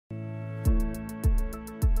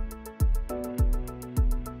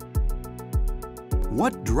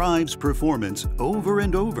What drives performance over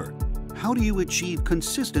and over? How do you achieve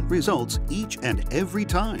consistent results each and every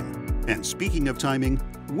time? And speaking of timing,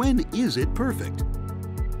 when is it perfect?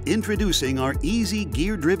 Introducing our easy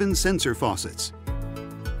gear-driven sensor faucets.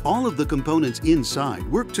 All of the components inside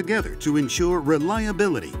work together to ensure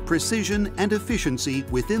reliability, precision, and efficiency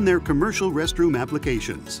within their commercial restroom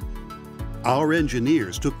applications. Our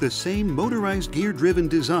engineers took the same motorized gear-driven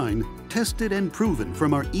design, tested and proven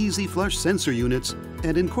from our Easy Flush sensor units,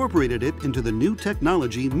 and incorporated it into the new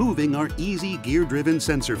technology moving our easy gear-driven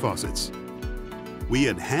sensor faucets. We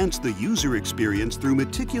enhance the user experience through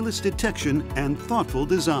meticulous detection and thoughtful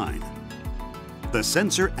design. The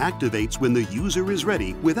sensor activates when the user is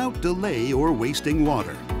ready without delay or wasting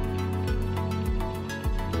water.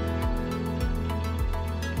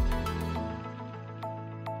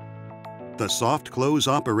 The soft close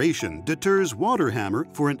operation deters water hammer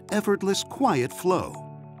for an effortless, quiet flow.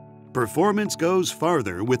 Performance goes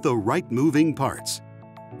farther with the right moving parts.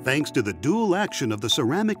 Thanks to the dual action of the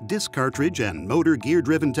ceramic disc cartridge and motor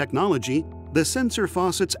gear-driven technology, the sensor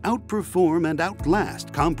faucets outperform and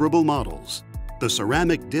outlast comparable models. The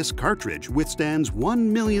ceramic disc cartridge withstands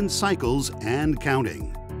 1 million cycles and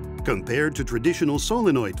counting. Compared to traditional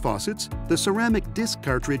solenoid faucets, the ceramic disc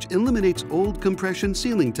cartridge eliminates old compression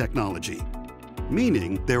sealing technology,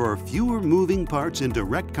 meaning there are fewer moving parts in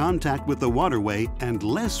direct contact with the waterway and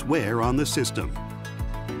less wear on the system.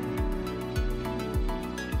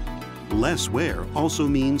 Less wear also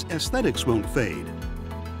means aesthetics won't fade.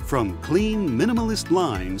 From clean, minimalist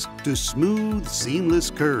lines to smooth,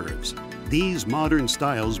 seamless curves, these modern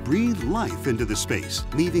styles breathe life into the space,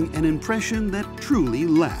 leaving an impression that truly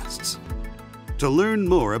lasts. To learn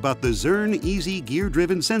more about the Zurn Easy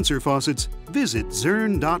Gear-Driven Sensor Faucets, visit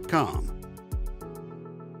zurn.com.